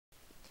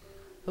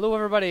Hello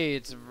everybody,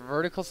 it's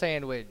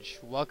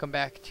VerticalSandwich. Welcome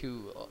back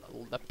to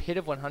the Pit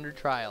of 100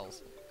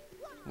 Trials.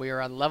 We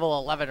are on level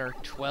 11 or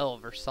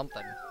 12 or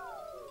something.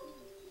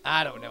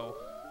 I don't know.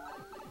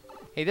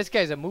 Hey, this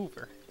guy's a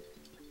mover.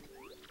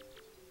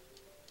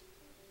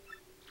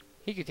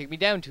 He could take me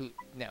down to...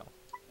 No,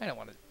 I don't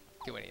want to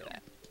do any of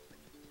that.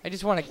 I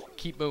just want to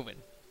keep moving.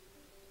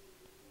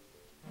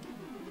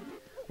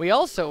 We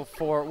also,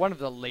 for one of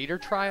the later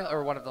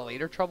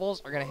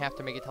troubles, are going to have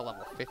to make it to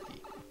level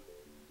 50.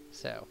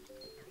 So...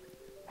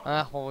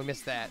 well, we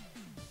missed that.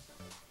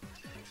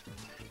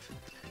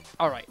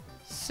 Alright,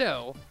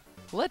 so,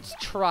 let's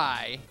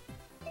try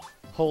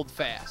hold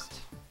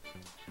fast.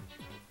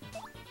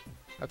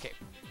 Okay.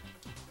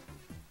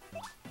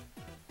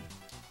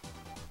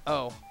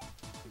 Oh.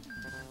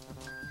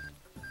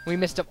 We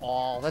missed them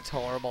all. That's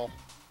horrible.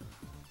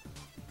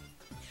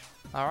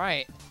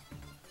 Alright.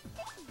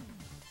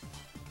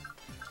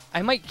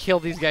 I might kill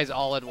these guys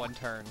all in one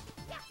turn.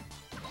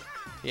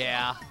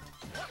 Yeah.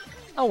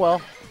 Oh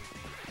well.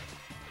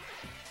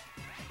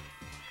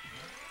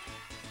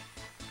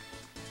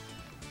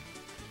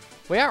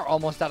 We are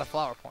almost out of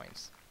flower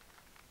points.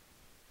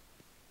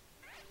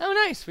 Oh,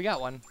 nice. We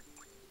got one.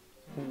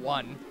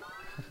 One.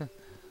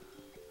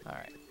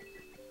 Alright.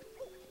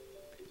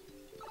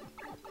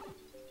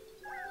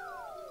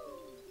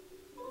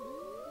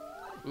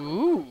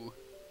 Ooh.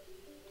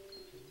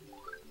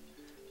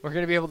 We're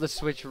going to be able to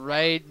switch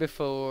right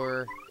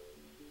before...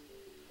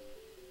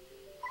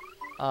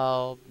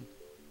 Oh,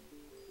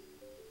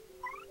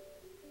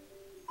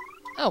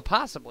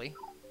 possibly.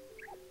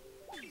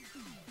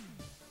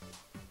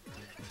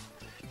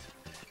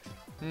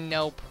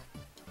 Nope.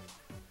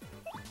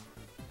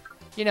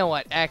 You know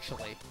what,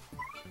 actually.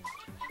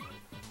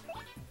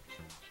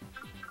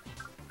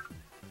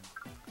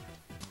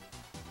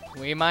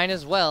 We might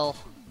as well.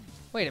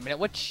 Wait a minute,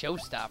 what's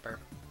showstopper?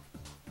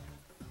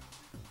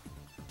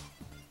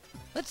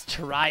 Let's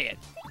try it.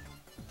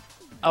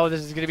 Oh,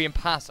 this is gonna be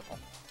impossible.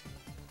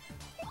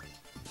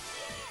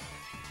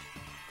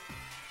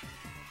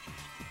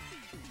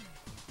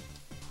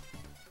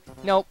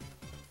 Nope.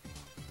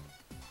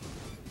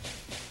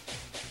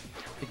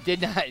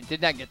 It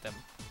did not get them.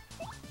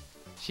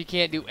 She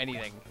can't do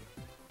anything.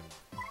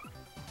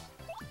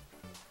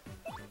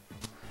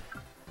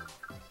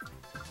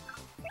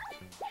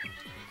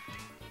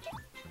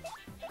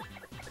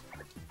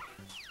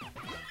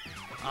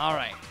 All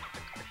right.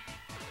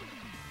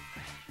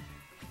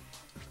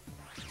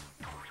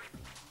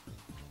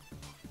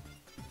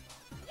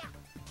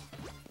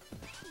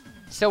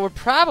 So we're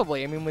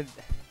probably, I mean, with...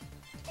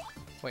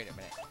 Wait a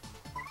minute.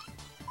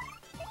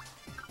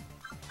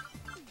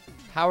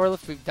 Power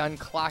lift, we've done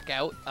clock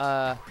out.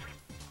 I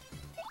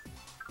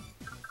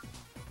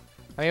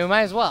mean, we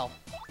might as well.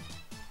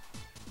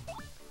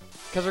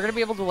 Because we're going to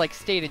be able to, like,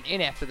 stay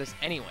in after this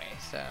anyway,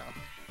 so...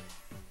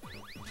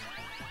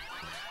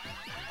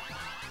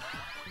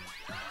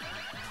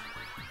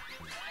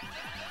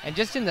 And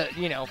just in the,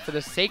 you know, for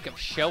the sake of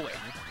showing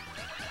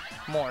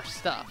more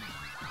stuff.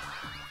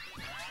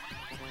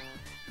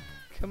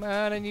 Come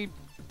on, I need...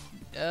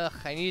 Ugh,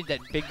 I needed that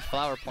big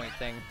flower point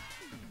thing.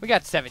 We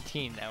got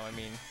 17 now, I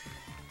mean...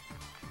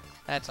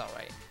 That's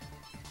alright.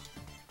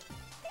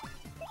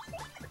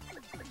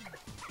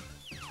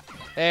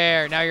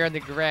 There, now you're on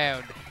the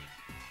ground.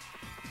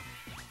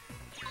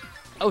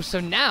 Oh, so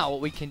now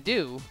what we can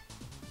do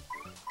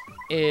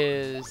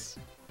is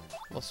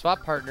we'll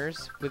swap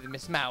partners with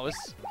Miss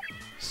Mouse,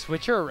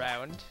 switch her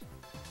around,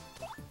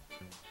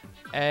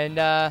 and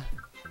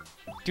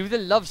do the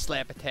love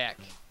slap attack.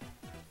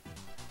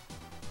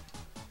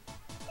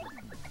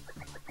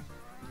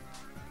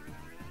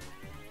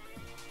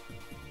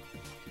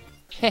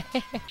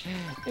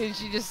 And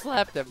she just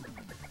slapped him.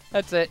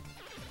 That's it.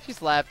 She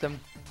slapped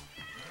him.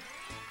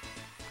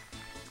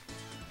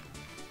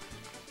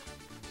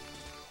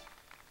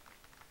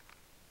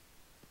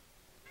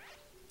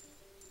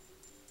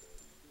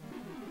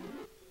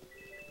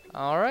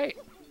 Alright.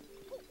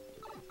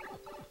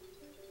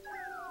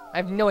 I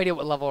have no idea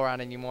what level we're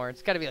on anymore.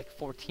 It's gotta be like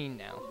 14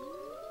 now.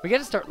 We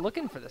gotta start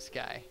looking for this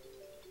guy.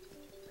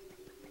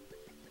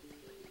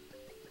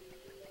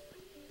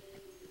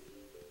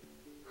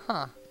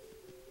 Huh.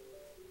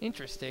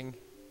 Interesting.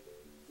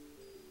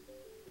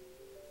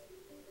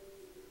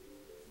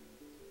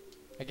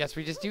 I guess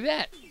we just do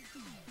that.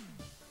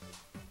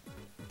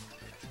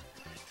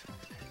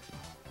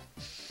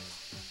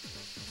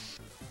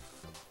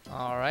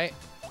 All right.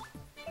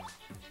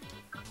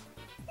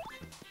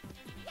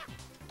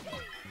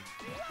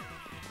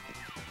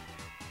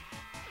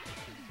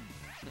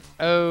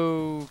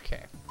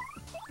 Okay.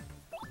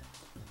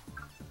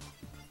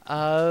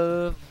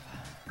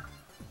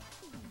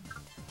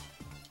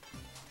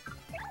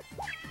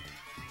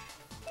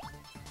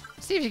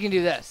 See if you can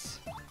do this.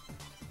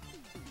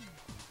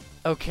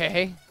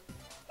 Okay.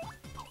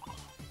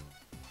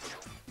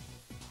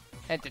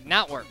 That did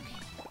not work.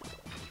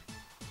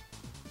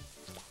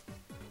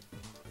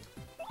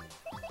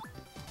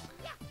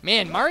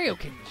 Man, Mario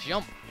can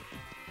jump.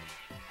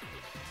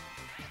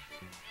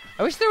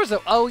 I wish there was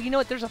a... Oh, you know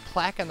what? There's a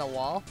plaque on the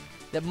wall.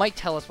 that might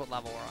tell us what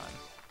level we're on.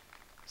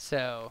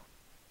 So,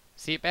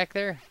 see it back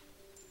there?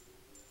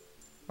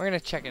 We're going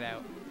to check it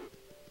out.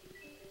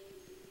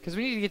 Because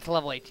we need to get to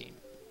level 18.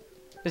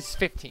 This is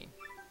 15.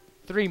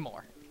 3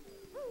 more.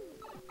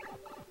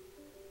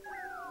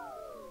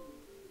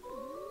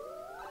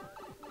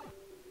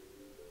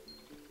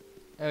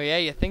 Oh yeah,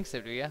 you think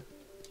so, do ya?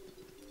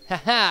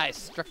 Haha, I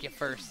struck you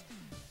first.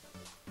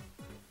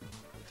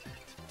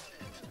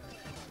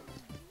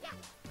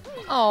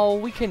 Oh,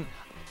 we can...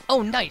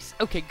 Oh, nice.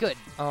 Okay, good.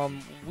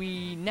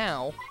 We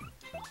now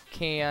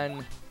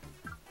can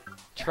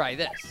try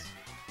this.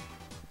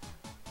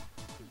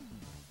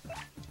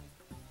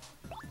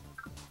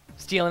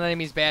 Steal an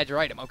enemy's badge or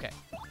item. Okay.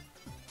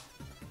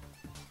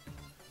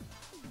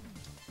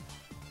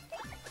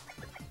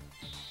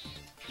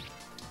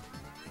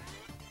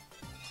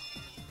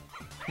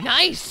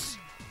 Nice!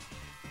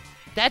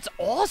 That's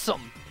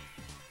awesome!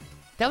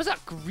 That was a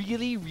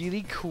really,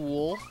 really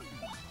cool...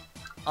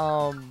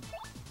 that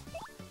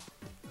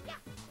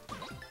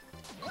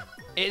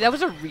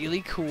was a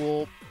really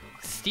cool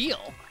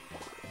steal.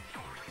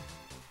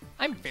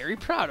 I'm very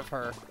proud of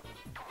her.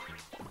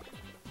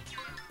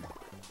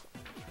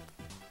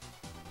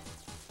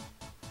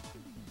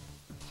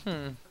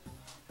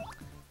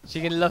 She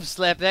can love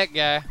slap that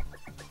guy.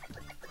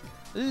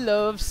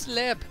 Love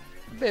slap.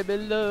 Baby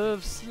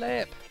love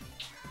slap.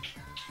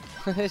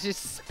 It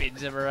just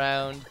spins him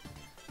around.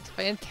 It's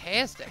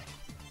fantastic.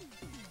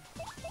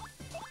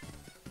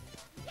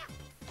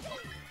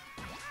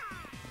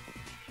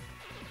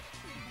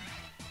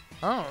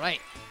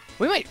 Alright.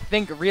 We might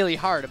think really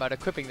hard about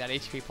equipping that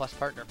HP plus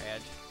partner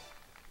badge.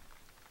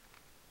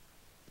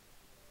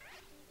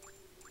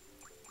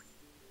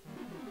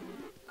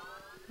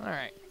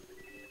 Alright.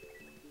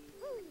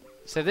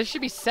 So this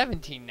should be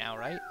 17 now,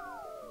 right?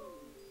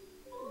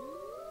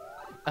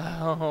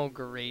 Oh,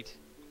 great.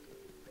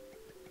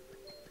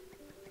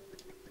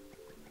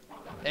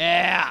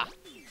 Yeah!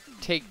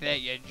 Take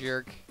that, you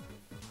jerk.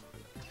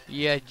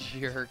 You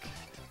jerk.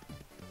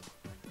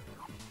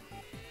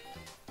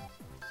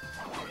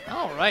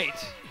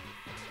 Alright.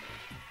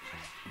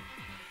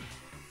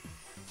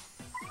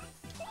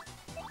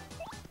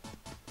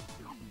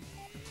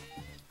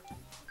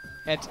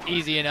 That's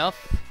easy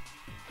enough.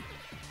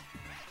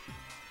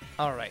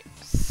 Alright,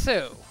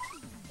 so...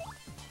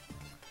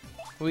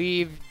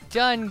 we've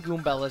done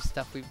Goombella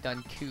stuff, we've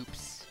done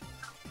Coops.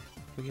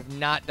 We have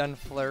not done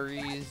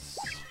Flurries.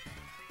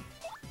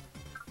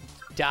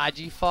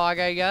 Dodgy Fog,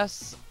 I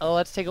guess. Oh,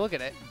 let's take a look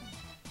at it.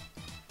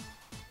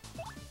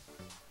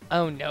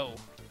 Oh, no.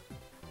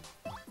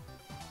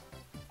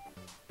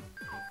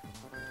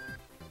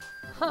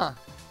 Huh.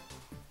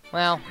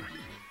 Well,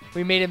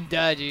 we made him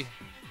dodgy.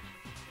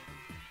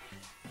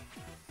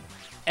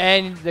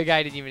 And the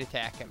guy didn't even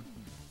attack him.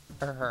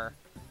 Or her.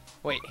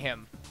 Wait,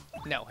 him.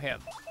 No, him.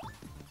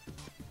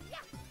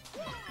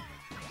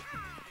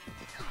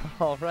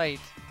 Alright.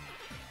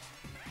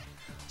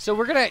 So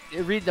we're going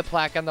to read the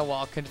plaque on the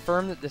wall,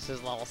 confirm that this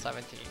is level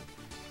 17.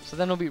 So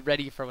then we'll be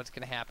ready for what's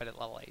going to happen at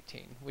level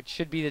 18. Which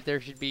should be that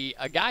there should be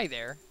a guy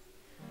there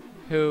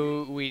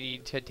who we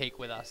need to take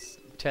with us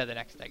to the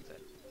next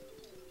exit.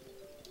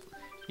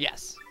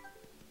 Yes.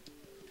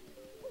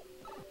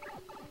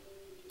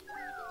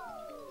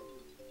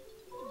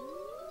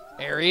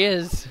 There he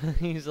is.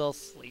 He's all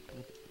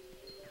sleeping.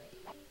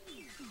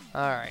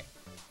 Alright.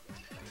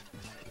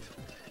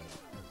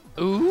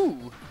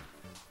 Ooh.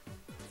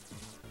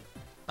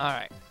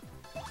 Alright.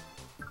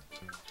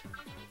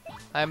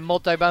 I'm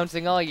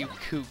multi-bouncing all you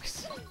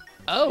kooks.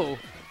 Oh.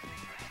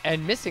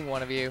 And missing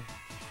one of you.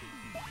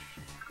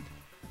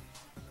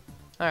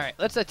 Alright,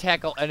 let's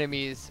tackle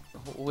enemies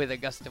with a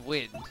gust of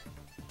wind.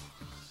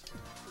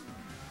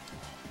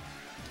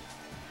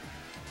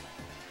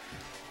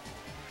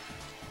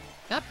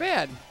 Not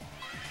bad.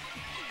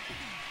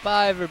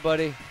 Bye,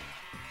 everybody.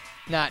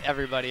 Not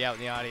everybody out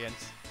in the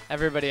audience.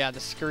 Everybody on the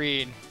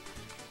screen.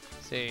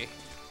 See,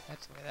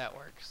 that's the way that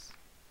works.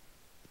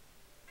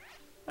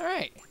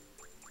 Alright.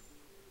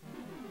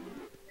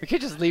 We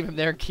could just leave him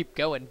there and keep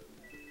going.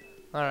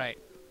 Alright.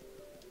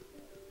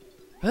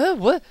 Huh?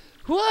 What?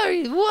 Who are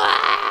you?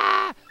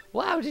 Wow!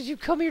 Wow, did you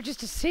come here just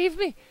to save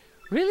me?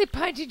 Really,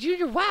 Pinty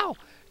Jr.? Wow!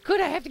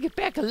 Good, I have to get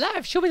back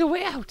alive. Show me the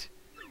way out.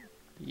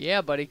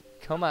 Yeah, buddy.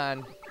 Come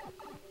on.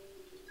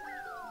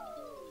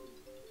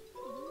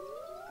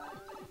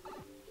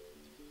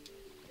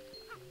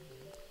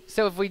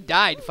 So if we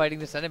died fighting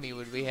this enemy,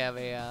 would we have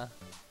a,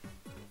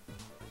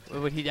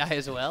 would he die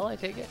as well, I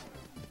take it?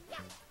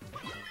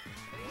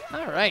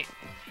 Alright.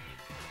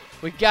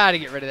 We gotta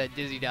get rid of that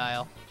dizzy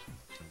dial.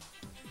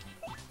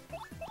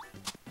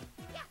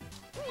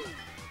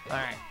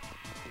 Alright.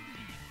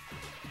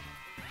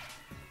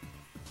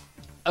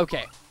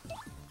 Okay.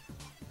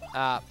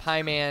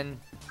 Pieman,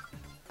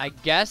 I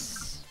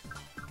guess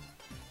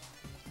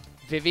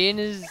Vivian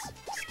is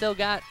still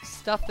got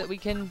stuff that we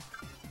can...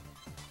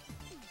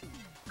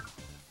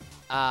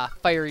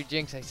 Fiery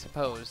Jinx, I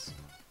suppose.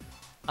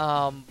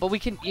 But we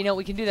can, you know,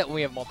 we can do that when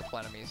we have multiple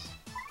enemies.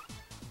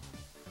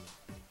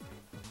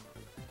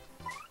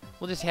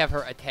 We'll just have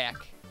her attack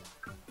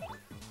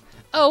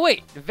Oh,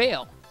 wait.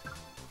 Veil.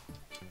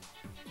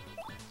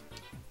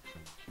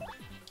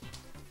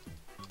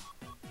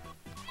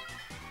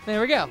 There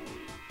we go.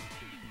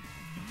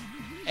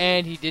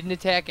 And he didn't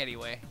attack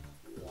anyway.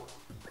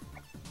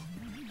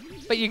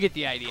 But you get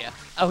the idea.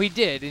 Oh, he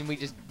did, and we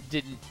just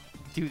didn't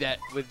do that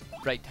with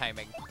right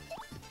timing.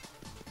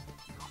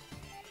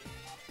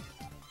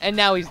 And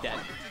now he's dead.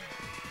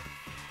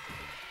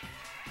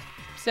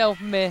 So,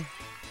 meh. And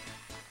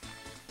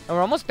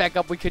we're almost back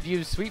up. We could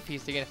use Sweet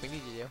Feast again if we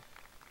needed to.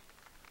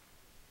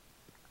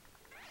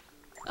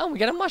 Oh, we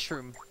got a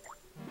mushroom.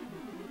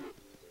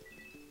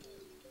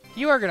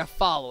 You are going to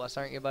follow us,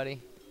 aren't you,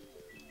 buddy?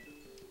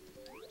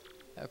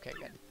 Okay,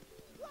 good.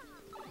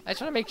 I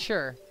just want to make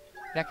sure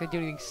you're not going to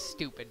do anything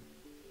stupid.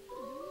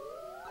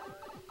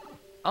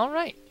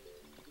 Alright.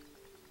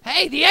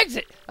 Hey, the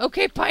exit!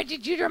 Okay,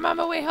 Pianta Jr., I'm on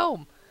my way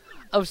home.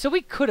 Oh, so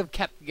we could have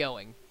kept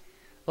going.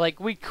 Like,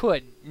 we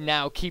could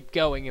now keep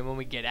going, and when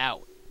we get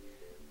out,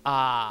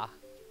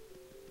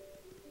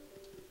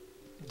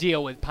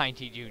 deal with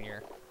Pianta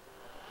Jr.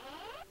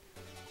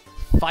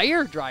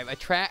 Fire drive.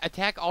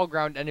 Attack all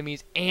ground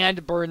enemies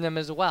and burn them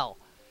as well.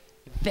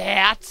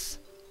 That's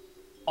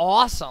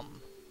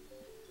awesome.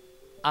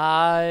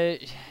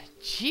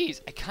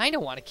 Jeez, I kind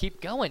of want to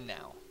keep going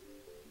now.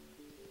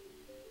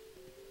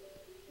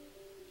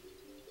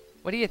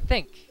 What do you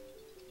think?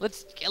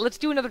 Let's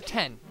do another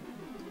 10.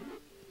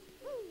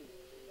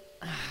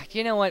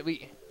 You know what?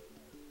 We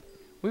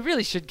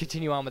really should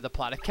continue on with the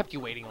plot. I've kept you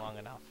waiting long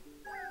enough.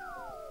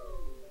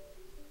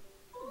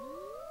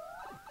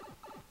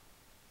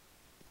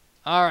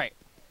 Alright.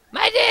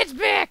 My dad's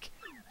back!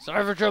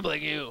 Sorry for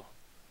troubling you.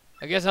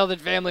 I guess health and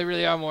family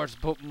really are most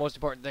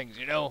important things,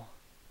 you know?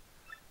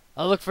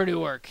 I'll look for new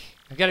work.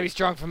 I've got to be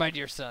strong for my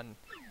dear son.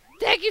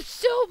 Thank you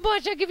so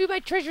much! I'll give you my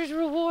treasure's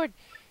reward.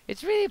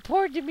 It's really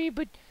important to me,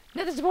 but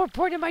nothing's more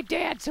important than my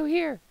dad, so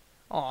here.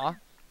 Aw,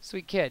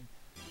 sweet kid.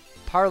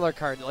 Parlor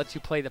card that lets you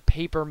play the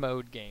paper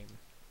mode game.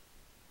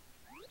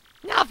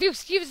 Now, if you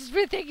excuse us,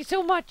 really thank you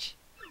so much.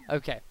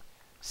 Okay,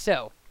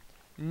 so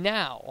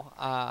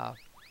now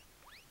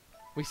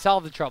we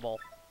solved the trouble,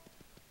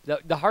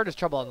 the hardest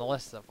trouble on the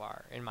list so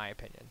far, in my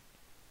opinion,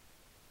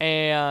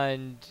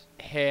 and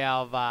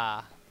have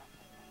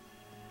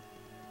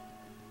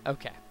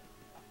okay.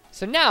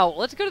 So now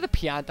let's go to the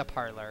Pianta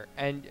Parlor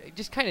and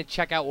just kind of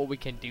check out what we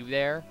can do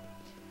there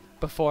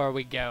before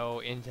we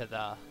go into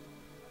the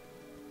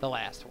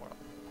last world.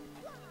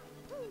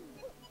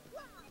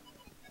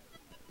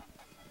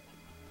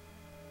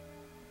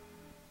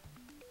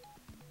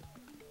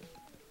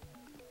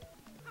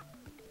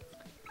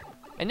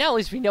 And now at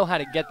least we know how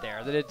to get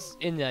there. That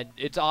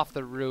it's off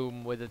the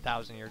room with a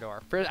 1,000-year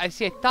door. I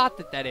thought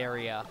that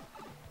area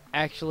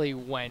actually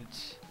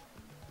went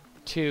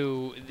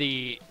to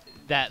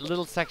that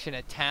little section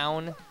of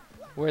town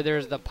where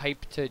there's the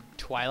pipe to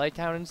Twilight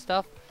Town and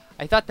stuff.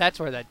 I thought that's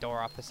where that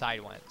door off the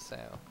side went. So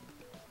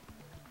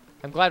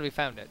I'm glad we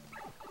found it.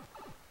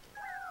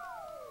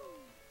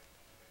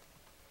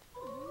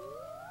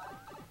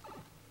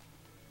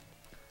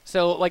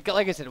 So like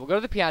I said, we'll go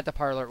to the Pianta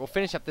Parlor. We'll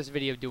finish up this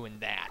video doing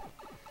that.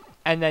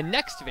 And then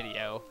next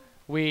video,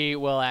 we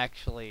will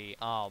actually,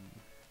 try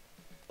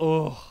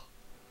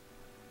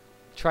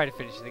to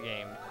finish the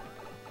game.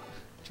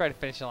 Try to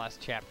finish the last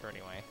chapter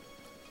anyway.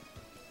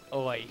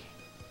 Oi.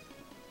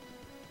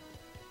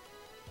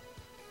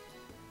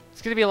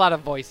 It's gonna be a lot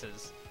of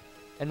voices.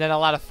 And then a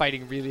lot of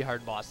fighting really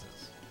hard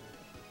bosses.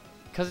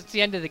 Because it's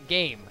the end of the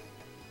game.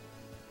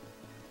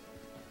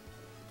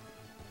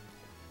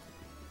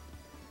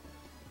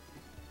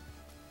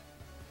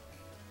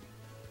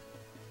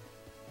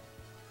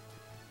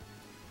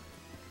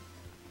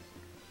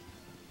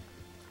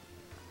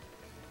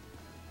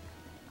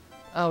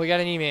 Oh, we got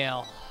an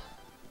email.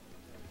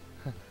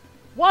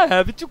 Why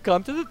haven't you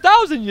come to the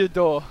 1,000-year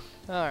door?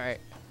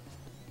 Alright.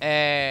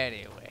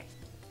 Anyway.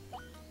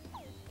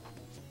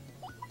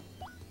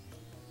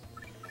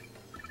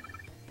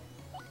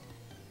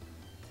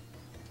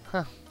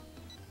 Huh.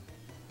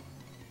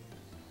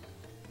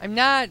 I'm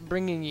not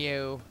bringing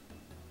you...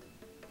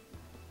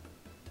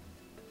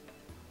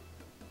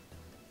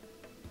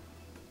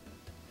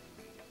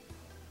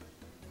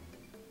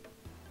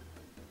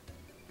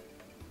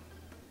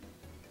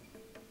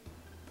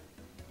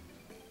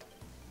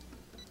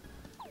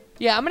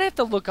 Yeah, I'm gonna have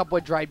to look up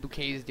what dried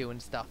bouquets do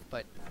and stuff,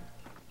 but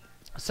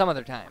some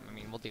other time. I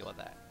mean, we'll deal with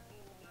that.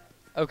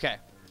 Okay.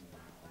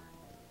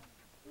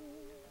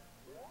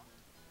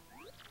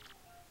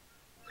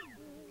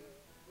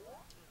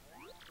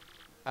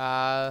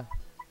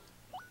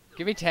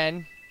 Give me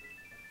 10.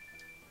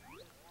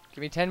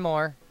 Give me 10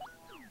 more.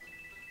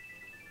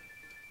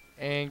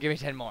 And give me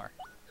 10 more.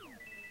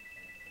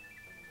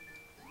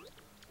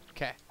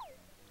 Okay.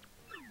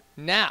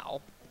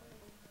 Now...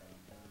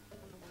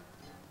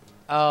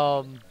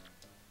 a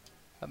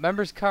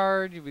member's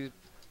card.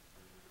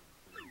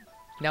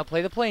 Now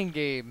play the playing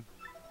game.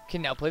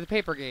 Can now play the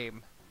paper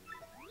game.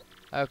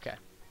 Okay.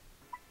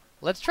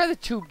 Let's try the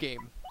tube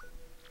game.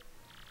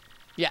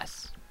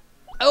 Yes.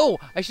 Oh,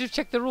 I should have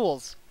checked the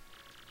rules.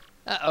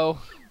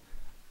 Uh-oh.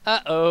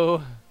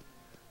 Uh-oh.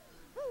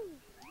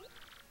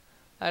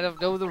 I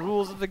don't know the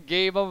rules of the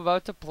game I'm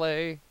about to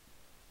play.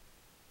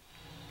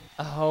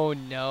 Oh,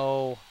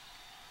 no.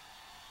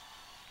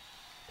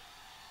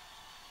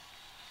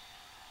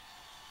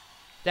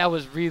 That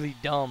was really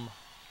dumb.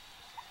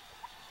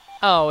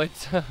 Oh,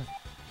 it's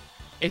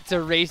it's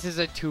a race as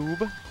a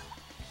tube.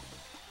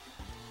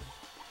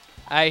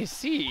 I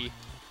see.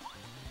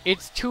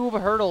 It's tube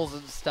hurdles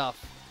and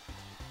stuff.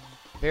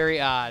 Very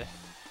odd.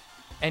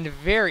 And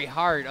very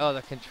hard. Oh,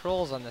 the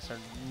controls on this are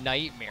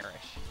nightmarish.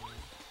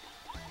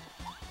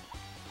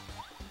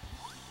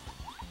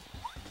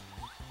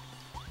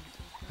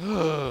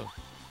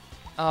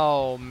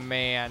 Oh,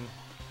 man.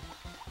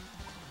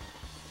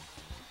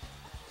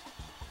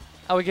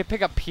 Oh, we can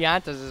pick up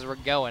Piantas as we're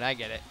going. I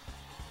get it.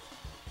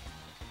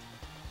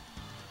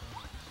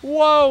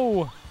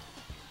 Whoa!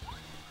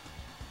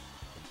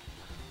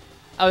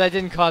 Oh, that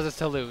didn't cause us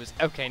to lose.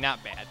 Okay, not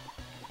bad.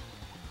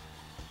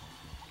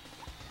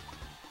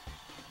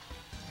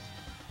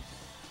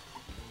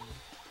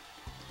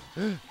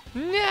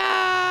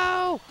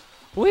 No!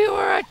 We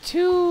were a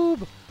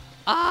tube!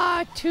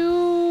 A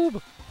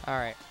tube!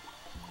 Alright.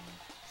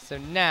 So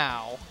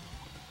now...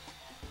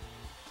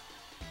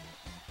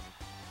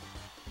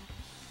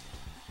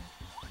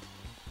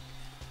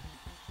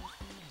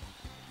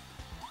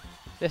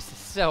 This is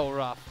so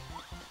rough.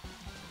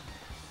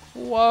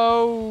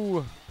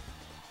 Whoa!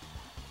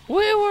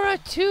 We were a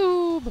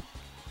tube!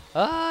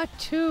 A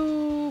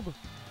tube!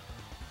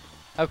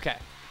 Okay.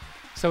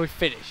 So we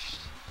finished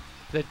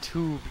the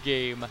tube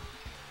game.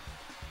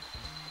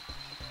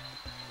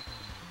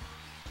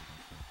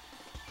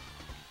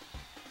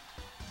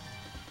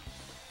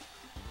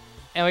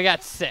 And we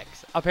got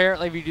 6.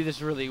 Apparently if you do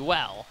this really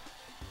well,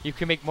 you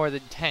can make more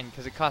than 10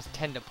 because it costs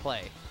 10 to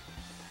play.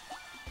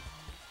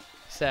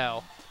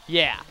 So,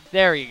 yeah,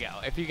 there you go.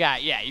 If you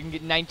got, yeah, you can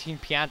get 19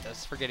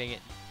 Piantas for getting it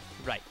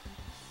right.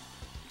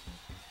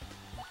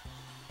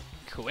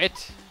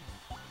 Quit.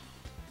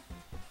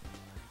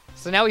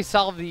 So now we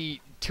solve the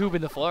tube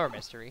in the floor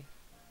mystery.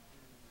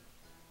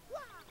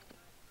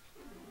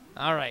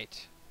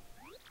 Alright.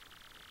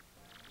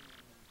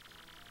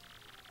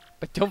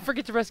 But don't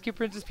forget to rescue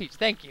Princess Peach.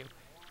 Thank you.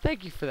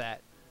 Thank you for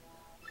that.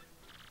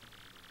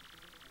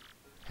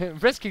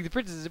 Rescuing the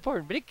princess is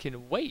important, but it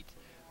can wait.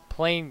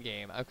 Plain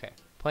game. Okay.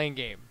 Plain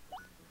game.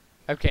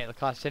 Okay, it'll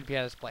cost 10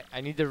 pianos to play.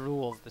 I need the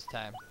rules this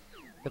time.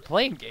 The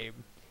plain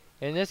game.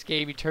 In this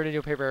game, you turn into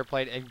a paper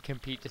airplane and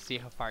compete to see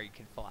how far you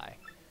can fly.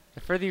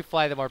 The further you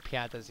fly, the more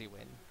piantas you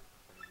win.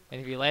 And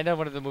if you land on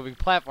one of the moving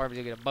platforms,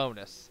 you'll get a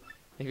bonus.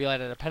 If you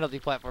land on a penalty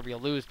platform, you'll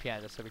lose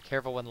piantas, so be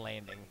careful when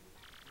landing.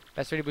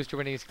 Best way to boost your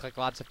winnings is to collect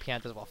lots of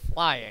piantas while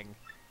flying.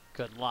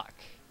 Good luck.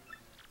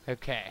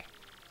 Okay.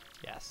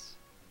 Yes.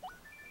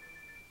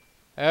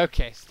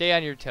 Okay, stay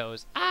on your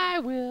toes. I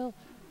will.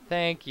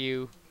 Thank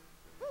you.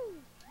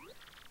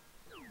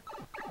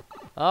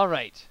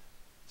 Alright.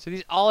 So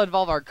these all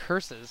involve our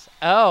curses.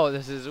 Oh,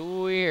 this is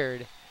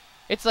weird.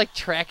 It's like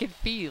track and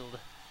field.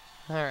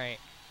 Alright.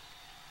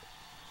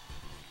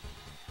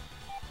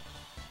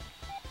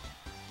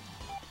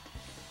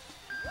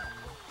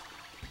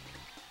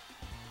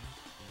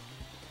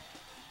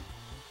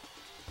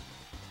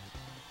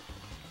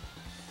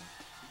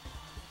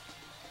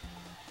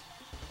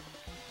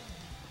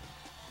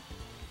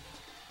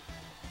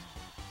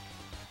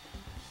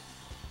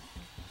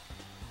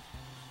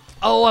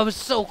 Oh, I was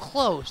so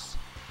close.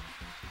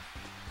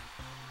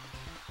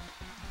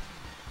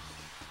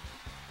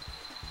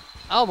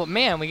 Oh, but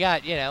man, we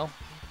got, you know,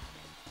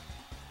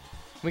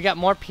 we got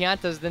more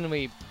piantas than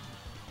we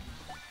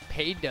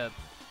paid to.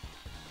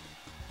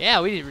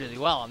 Yeah, we did really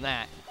well on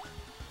that.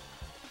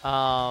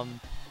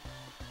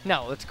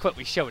 No, let's quit.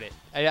 We showed it.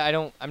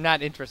 I'm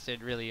not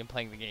interested really in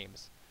playing the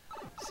games.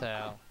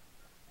 So.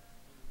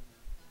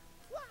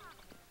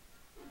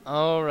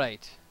 All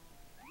right.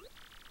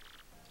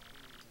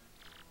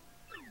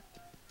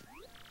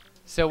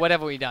 So what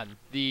have we done?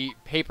 The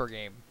paper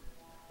game.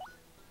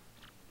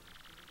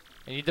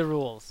 I need the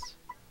rules.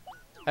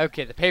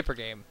 Okay, the paper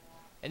game.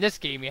 In this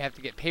game, you have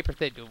to get paper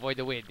thin to avoid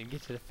the wind and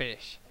get to the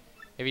finish.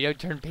 If you don't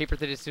turn paper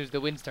thin as soon as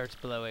the wind starts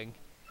blowing,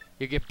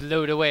 you'll get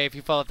blown away. If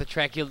you fall off the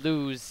track, you'll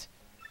lose.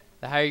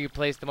 The higher you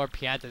place, the more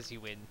piantas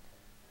you win.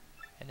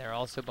 And there are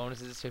also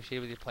bonuses associated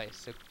with your place,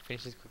 so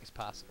finish as quick as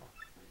possible.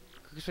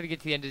 Quickest way to get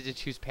to the end is to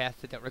choose paths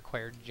that don't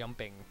require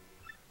jumping.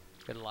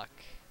 Good luck.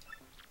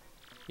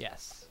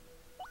 Yes.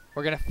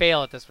 We're gonna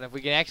fail at this one. If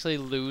we can actually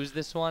lose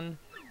this one,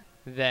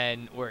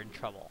 then we're in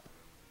trouble.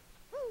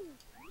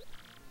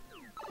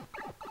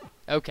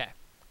 Okay.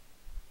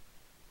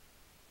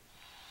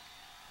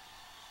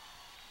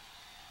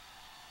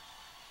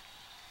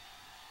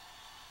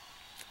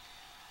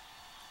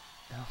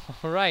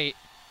 All right.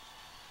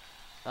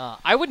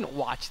 I wouldn't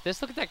watch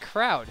this. Look at that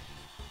crowd.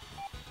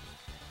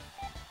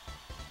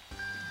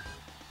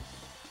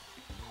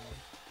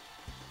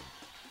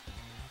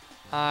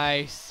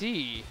 I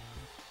see.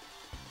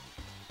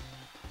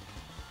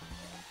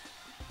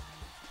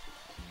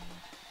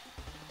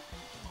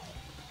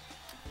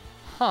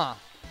 Huh.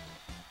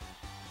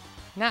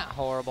 Not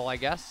horrible, I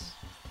guess.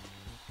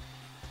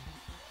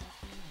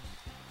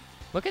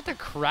 Look at the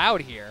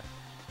crowd here.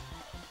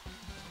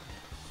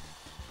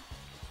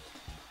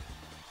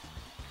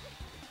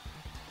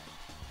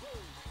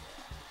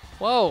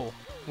 Whoa,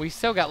 we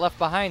still got left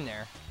behind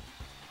there.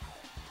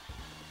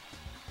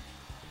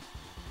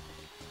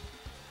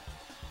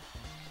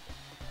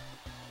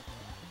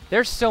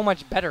 They're so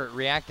much better at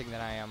reacting than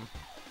I am.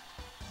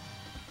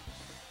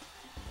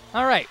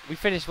 Alright, we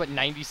finished, what,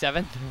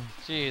 97th?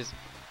 Jeez.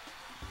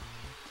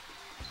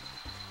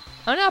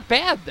 Oh, not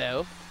bad,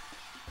 though.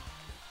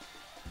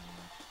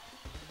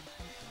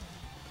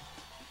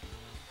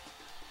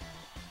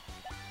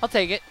 I'll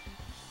take it.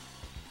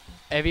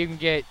 If you can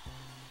get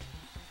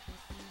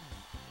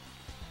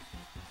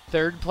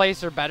 3rd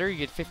place or better, you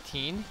get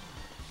 15.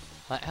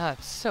 Like,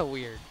 it's so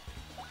weird.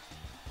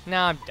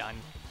 Now I'm done.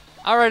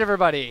 Alright,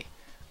 everybody.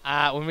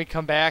 When we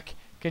come back,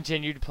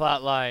 continued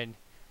plot line.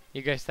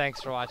 You guys,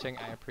 thanks for watching.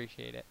 I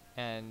appreciate it.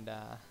 And,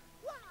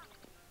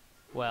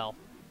 well,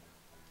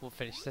 we'll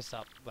finish this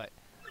up. But,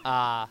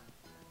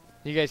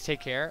 you guys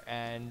take care,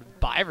 and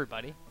bye,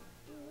 everybody.